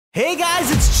Hey guys,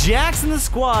 it's Jax and the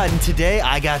squad, and today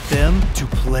I got them to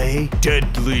play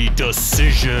Deadly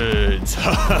Decisions. We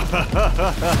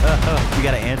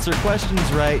gotta answer questions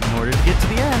right in order to get to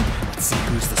the end. Let's see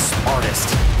who's the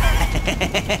smartest.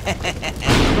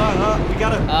 We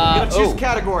gotta choose a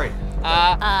category.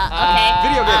 Okay.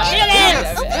 Video games.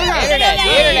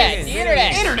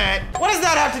 Internet. What does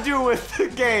that have to do with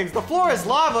games? The floor is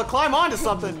lava. Climb onto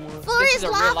something. Floor is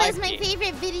lava is my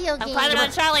favorite video game. I'm climbing on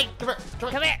Charlie.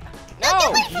 Come here.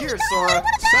 No, Here, Sora.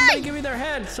 Somebody give me their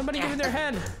head. Somebody give me their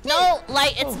head. No,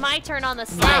 Light, it's my turn on the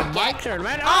slide. My turn,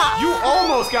 man. You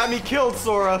almost got me killed,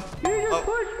 Sora. You just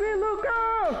pushed me, Luca.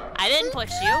 I didn't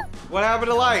push you. What happened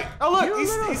to Light? Oh, look,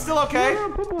 he's still okay. You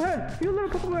little purple head. You little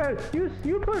purple head.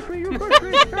 You pushed me. You pushed me.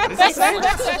 Is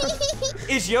that same?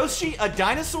 Is Yoshi a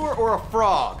dinosaur or a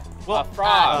frog? Well, a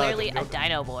frog. Clearly a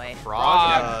dino boy.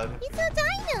 Frog. He's a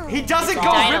dino. He doesn't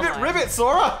go ribbit,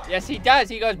 Sora. Yes, he does.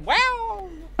 He goes, wow.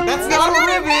 That's not a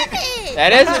ribbit.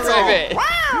 That is a ribbit.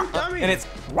 Wow. And it's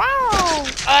wow.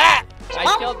 Ah,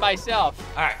 I killed myself.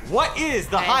 All right. What is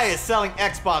the highest selling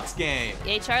Xbox game?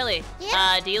 Hey, Charlie.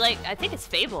 Yeah? Do you like? I think it's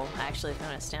Fable. Actually, if you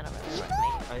want to stand over there with me.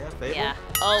 Oh yeah, Fable. Yeah.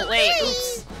 Oh wait.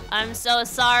 Oops. I'm so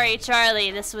sorry, Charlie.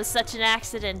 This was such an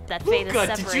accident that fate has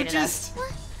Luca, separated did you us. just?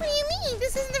 What do you mean?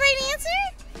 This isn't the right answer?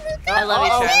 Luca? I love you,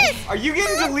 Charlie. Are you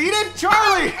getting deleted,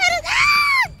 Charlie?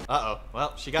 Uh-oh.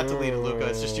 Well, she got deleted, Luca.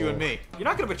 It's just you and me. You're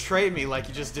not gonna betray me like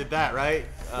you just did that, right?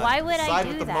 Why would I side do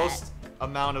with the that? most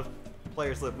amount of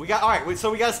players live. All right. So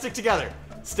we gotta stick together.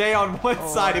 Stay on one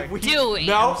side. If we Do we?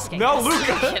 no, I'm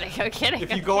Luca. kidding. I'm kidding.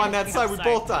 If you go on that side, we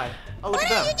both die. Oh, look Why at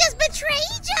don't them. you just betray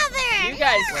each other? You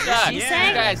guys suck. she You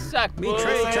say? guys suck.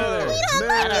 Betray each other. We don't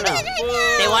I don't know.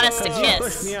 They want us to You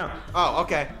pushed kiss. me out. Oh,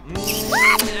 okay.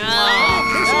 What?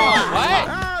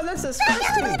 Ah, that's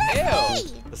disgusting.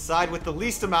 Ew. The side with the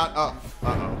least amount. Oh,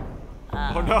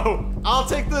 oh no. I'll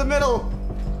take the middle.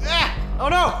 Ah! Oh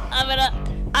no. I'm Are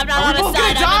not we on the both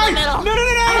side. gonna die? I'm in the middle.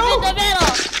 No. I'm in the middle.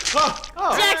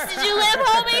 Oh. Jax, did you live,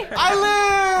 homie? I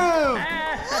live.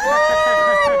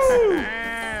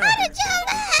 How did you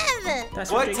live?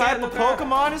 That's What you type get, of Luca.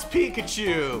 Pokemon is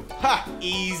Pikachu? Ha!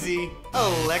 Easy.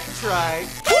 Electrike.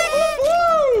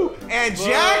 Woo! And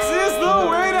Jax is the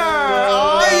winner!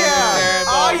 Oh yeah!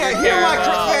 Oh yeah! Here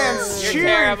Electric fans You're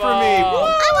cheering for me! terrible. Woo! I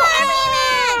want a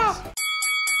rematch.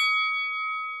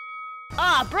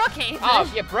 Ah, Brookhaven.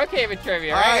 Oh, yeah, Brookhaven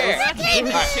trivia All right, right here.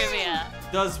 Brookhaven trivia.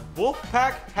 Does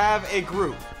Wolfpack have a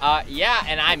group? Yeah,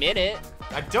 and I'm in it.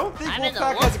 I don't think I'm in the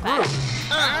Wolfpack has a Wolfpack. group.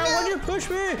 Ah, when you push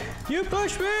me, you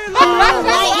push me. Light, you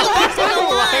have to go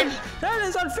on. That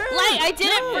is unfair. Light, I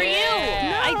did it for you.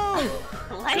 Light, Oh,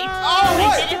 I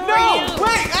what? did it for No! you.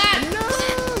 Wait! Ah!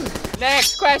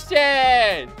 Next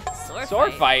question.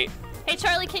 Sword fight. Hey,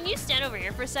 Charlie, can you stand over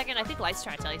here for a second? I think Light's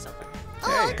trying to tell you something.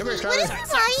 Oh, Hey, come here, what Charlie. is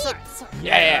Sorry. fight?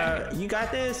 Yeah. You got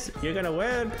this. You're gonna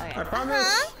win. Okay. I promise.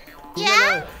 Huh?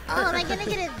 Yeah? Oh, am I gonna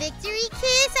get a victory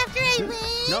kiss after I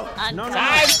win? No.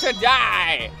 Time to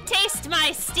die. Taste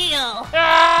my steel.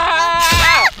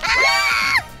 Ah!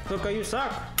 Luca, you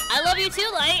suck. I love you too,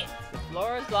 Light. The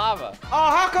floor is lava.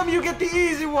 Oh, how come you get the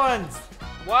easy ones?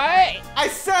 What? I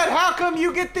said, how come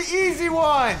you get the easy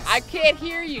ones? I can't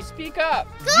hear you. Speak up.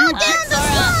 Go down the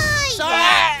slide! Sora.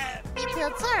 Ah! You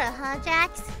killed Sora, huh,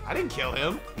 Jax? I didn't kill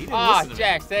him. He didn't Oh, listen to me.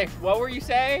 Jax, thanks. What were you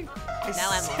saying? Now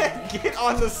I'm said, get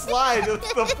on the slide. The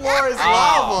floor is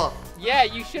lava. Yeah,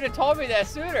 you should have told me that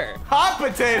sooner. Hot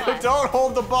potato, don't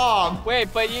hold the bomb.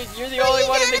 Wait, but you're the only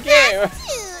one in the game.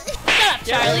 Shut up,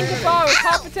 Charlie. Where's the bomb? It's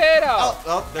hot potato.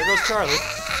 Oh, there goes Charlie.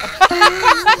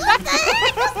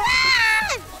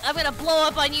 I'm gonna blow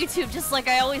up on YouTube just like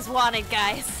I always wanted,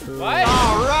 guys. What?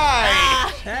 All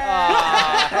right.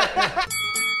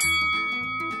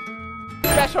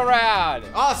 Special round.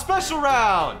 Special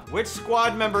round. Which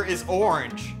squad member is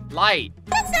orange? Light.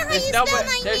 That's not how you spell my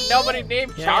name. There's nobody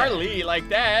named Charlie like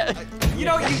that. You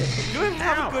know, you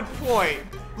have a good point.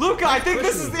 Luca, I think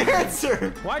this is the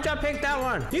answer. Why'd y'all pick that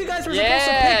one? You guys were Yeah,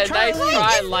 supposed to pick nice Charlie.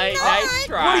 try, Light. Nice What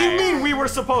try. do you mean we were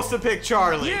supposed to pick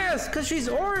Charlie? Yes, because she's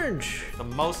orange. The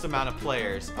most amount of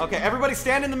players. Okay, everybody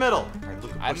stand in the middle. All right,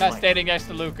 Luca, I'm push not Light. standing next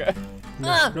to Luca.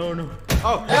 No.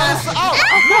 Oh, Yeah,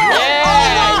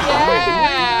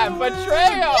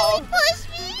 betrayal. Push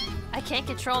me! I can't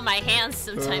control my hands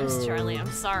sometimes, Charlie.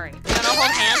 I'm sorry. You wanna hold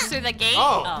hands through the gate?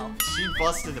 Oh, she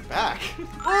busted it back.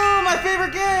 Oh, my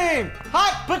favorite game!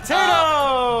 Hot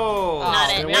potato! Not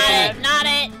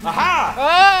it. Aha!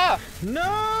 Ah!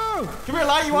 No. Come here,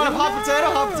 Light. You want a hot potato?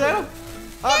 Hot potato?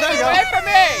 Oh, there you Away go. from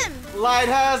me. Light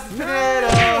has the potato.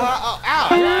 Oh, ow!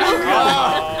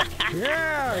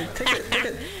 Yeah. Take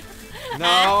it.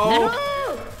 No. No.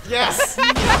 Yes.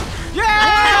 Yeah!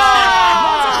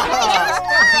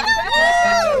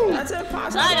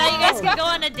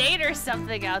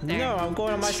 something out there. No, I'm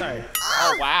going on my side.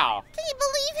 Oh, wow. Can you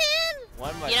believe him?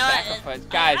 One more You know what? sacrifice.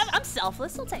 Guys, I'm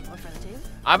selfless. I'll take one for the team.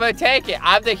 I'm gonna take it.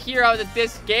 I'm the hero that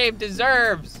this game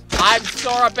deserves. I'm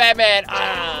Sora Batman.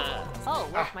 Oh,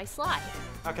 look, my slide.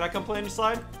 Can I come play on your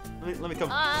slide? Let me come.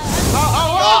 Oh,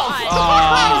 It's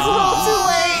a little too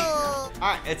late. All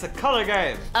right, it's a color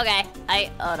game. okay.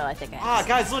 Oh no, I think I have to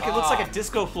Guys, look, it looks like a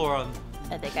disco floor on.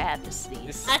 I think I have to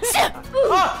sneeze. Luca!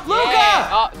 Yeah.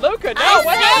 Oh, Luca, no,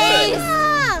 what happened?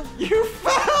 Oh, You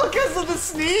fell because of the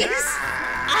sneeze?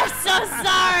 I'm so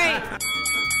sorry.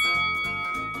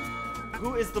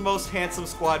 Who is the most handsome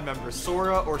squad member,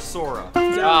 Sora or Sora?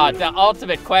 Oh, the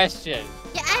ultimate question.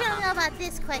 yeah, I don't know about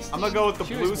this question. I'm gonna go with the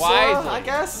Choose blue Sora, wisely. I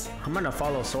guess. I'm gonna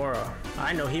follow Sora.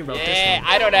 I know he wrote this Yeah, one.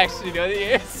 I don't actually know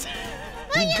the answer.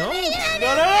 You don't?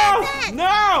 No!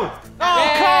 Oh,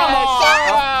 Yeah, come on!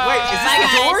 Sora! Wait, is this Bye, the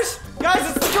guys. doors? Guys,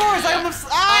 it's the doors! I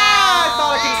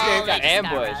thought I could escape. Got I just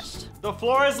ambushed. rushed. The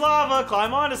floor is lava.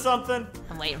 Climb onto something.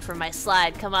 I'm waiting for my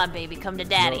slide. Come on, baby. Come to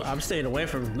daddy. No, I'm staying away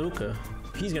from Luca.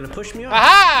 He's gonna push me off.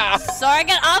 Aha! Sora,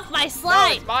 get off my No,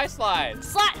 slide. it's my slide.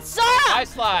 Sora! My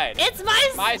slide. It's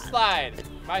my My slide.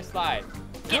 My slide.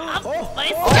 Get off Oh.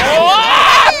 my Oh!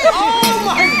 slide. Oh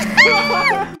my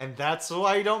god! And that's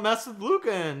why you don't mess with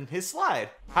Luca and his slide.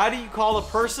 How do you call a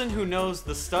person who knows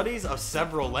the studies of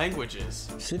several languages?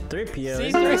 C-3PO. C-3PO.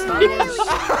 Isn't that Star Wars?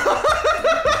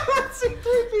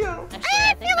 C-3PO. Actually,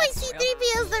 I feel like that's real.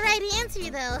 C-3PO is the right answer,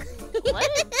 though.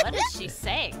 What is she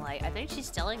saying? Like, I think she's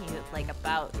telling you like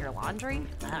about your laundry.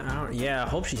 I don't know. Yeah, I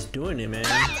hope she's doing it, man.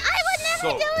 I would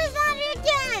never So- do his laundry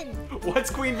again. What's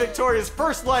Queen Victoria's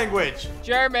first language?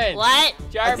 German. What?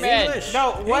 German. English.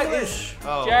 No, what English. is?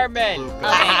 Oh, German. Luca. Okay.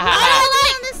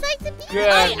 I on the site to be. Good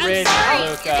I'm riddance, sorry. You're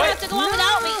Luca. gonna have to go on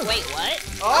without me. Wait, what?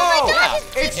 Oh,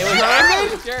 Yeah. it's It was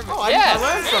German? German. Oh, I Yes.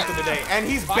 learned something today. And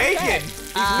he's bacon.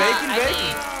 He's bacon. I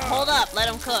mean, hold up. Let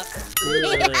him cook.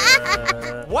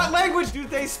 What language do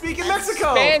they speak in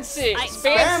Mexico? Fancy.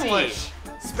 Spanish.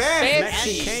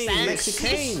 Spanish. Fancy.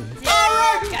 Mexican. All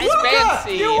right, Guys, Luca,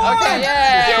 Fancy. you won. Okay,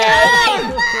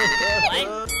 yeah.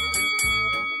 What?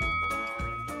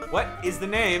 What is the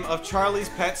name of Charlie's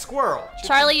pet squirrel?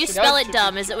 Charlie, you spell it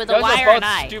dumb. Is it with a Those Y are or an both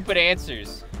I? stupid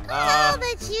answers. I'll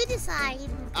let you decide.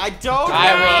 I don't know.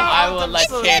 I will let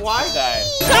So Chance why- decide.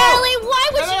 Charlie, why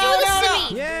would you do No, this no, to no.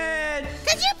 me? Yeah.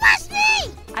 Cause you pushed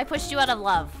me. I pushed you out of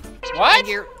love. What?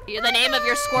 And the name of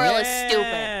your squirrel is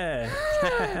stupid.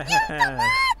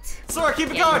 Sora, keep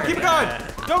it going. Keep it going.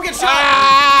 Don't get shot.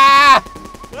 Ah! Keep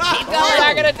We're not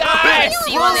going. gonna die.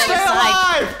 See you on the Stay other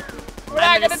side. alive. We're I'm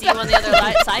not gonna gonna see you on the other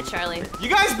side, Charlie. You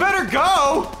guys better go.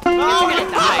 Oh, gonna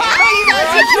die. you guys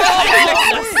are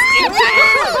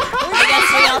I guess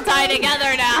we all die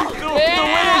together now. The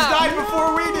winners died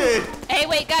before we did. Hey,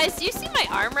 wait, guys, do you see my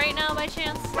arm right now by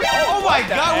chance? Oh my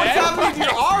god, what's heck? happening to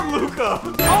your arm, Luca?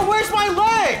 Oh, where's my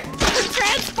leg?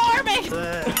 Transforming!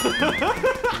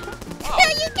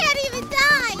 You can't even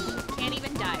die. Can't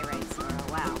even die, right, Sora?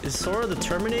 Wow. Is Sora the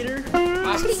Terminator?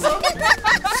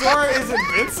 Sora is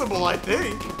invincible, I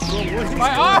think.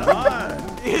 My arm.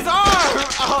 His arm!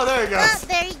 Oh, there he Oh, goes.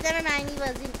 there you go. Never mind. He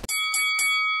wasn't.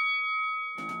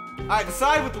 Alright,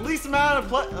 decide with the least amount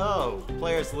of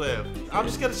players live. I'm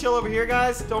just gonna chill over here,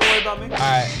 guys. Don't worry about me. All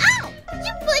right. Ow! Did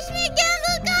you push me again,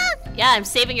 Luca? Yeah, I'm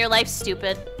saving your life,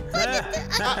 stupid. Oh,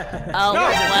 No,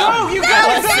 well. no, you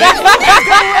guys!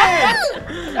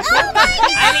 Oh my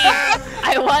I mean,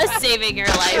 I was saving your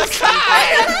life,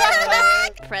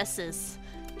 stupid. Presses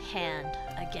hand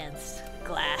against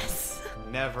glass.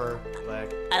 Never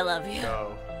let I love you.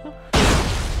 go.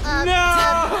 God.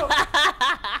 No!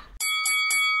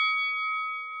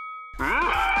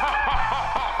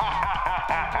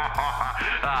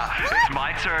 It's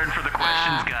my turn for the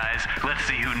questions, guys. Let's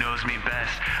see who knows me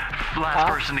best. Last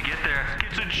person to get there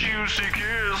gets a juicy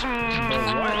kiss.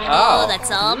 Oh,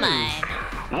 that's all mine.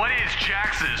 What is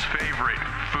Jax's favorite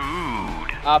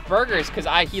food? Burgers, cause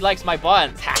he likes my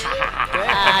buns.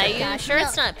 You sure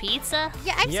it's not pizza?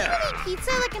 Yeah, I've Yeah. seen him eat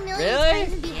pizza like a million Really?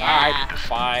 times and be Yeah. Alright,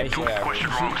 fine. Whatever. Question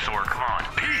wrong, Sora. Come on.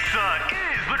 Pizza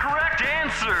is the correct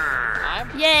answer. I'm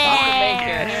the main Yay!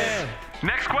 character.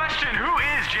 Next question. Who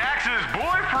is Jax's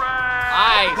boyfriend?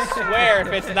 I swear if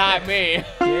it's not me.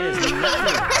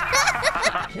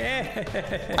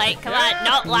 Like, come on,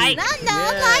 no, like. No,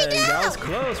 Yeah, like that was no.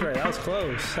 close, right? That was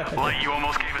close. Like you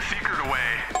almost gave a secret away.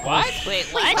 What? Wait,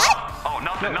 what? Oh,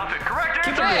 nothing. Correct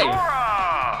answer, going.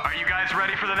 Sora! Are you guys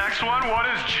ready for the next one? What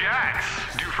does Jax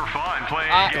do for fun?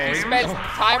 Playing He games? spends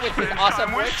time with his Spends awesome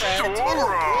time with boyfriend.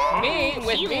 Sora. Me?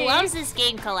 With He me? loves his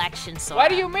game collection, Sora. What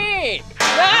do you mean?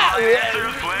 Ah!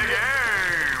 Answers play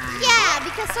games. Yeah,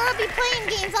 because Sora be playing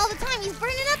games all the time. He's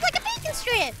burning up like a pizza.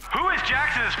 chicken strip. Who is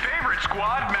Jackson's favorite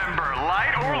squad member,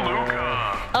 Light or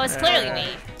Luca? Oh, it's clearly me.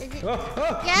 Is it?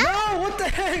 Yeah? No, what the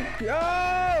heck?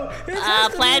 Oh, it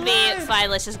has to Plan be B. mine. Fine,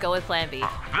 let's just go with Plan B. The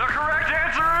correct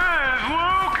answer is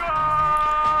Luca!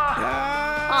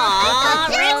 Aw,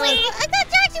 really? I thought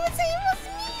Jackson would say it was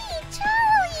me,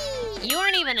 Charlie. You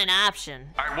weren't even an option.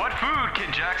 Alright, what food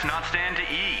can Jax not stand to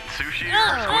eat? Sushi or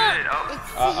Oh. squid?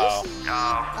 It's Uh-oh. sushi.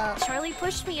 Oh. Charlie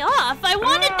pushed me off. I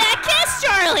wanted that kiss,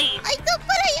 Charlie. I thought,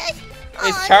 but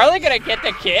Is Charlie gonna get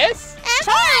the kiss?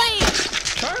 Charlie!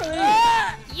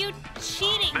 Charlie! You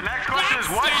cheating. The next question is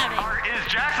what backstabbing.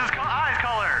 is Jax's eyes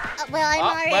color? well, I'm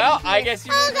already Well, here. I guess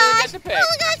you Oh didn't gosh! get to pick.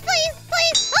 Oh gosh! Please,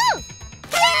 please! Oh!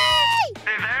 Yay!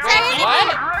 Hey, there Wait, we go.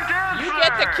 what? The correct answer. You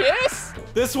get the kiss?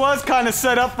 This was kind of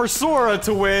set up for Sora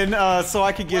to win, so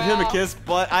I could give him a Well. kiss,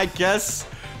 but I guess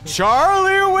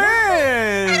Charlie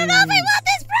wins! I don't know if I want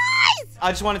this prize! I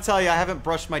just want to tell you, I haven't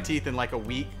brushed my teeth in like a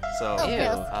week, so. Oh, Ew.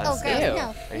 gross. Oh, Ew. gross. Ew.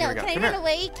 No. Hey, No, here we can go. I Come run here.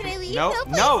 away? Can I leave? No,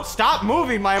 please. no, stop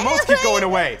moving. My emotes keep away. going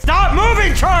away. Stop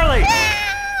moving, Charlie!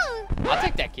 No! I'll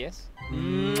take that kiss.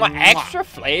 Mwah, extra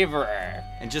flavor.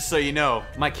 And just so you know,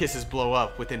 my kisses blow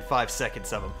up within 5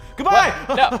 seconds of them. Goodbye!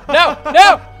 No, no,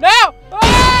 no, no!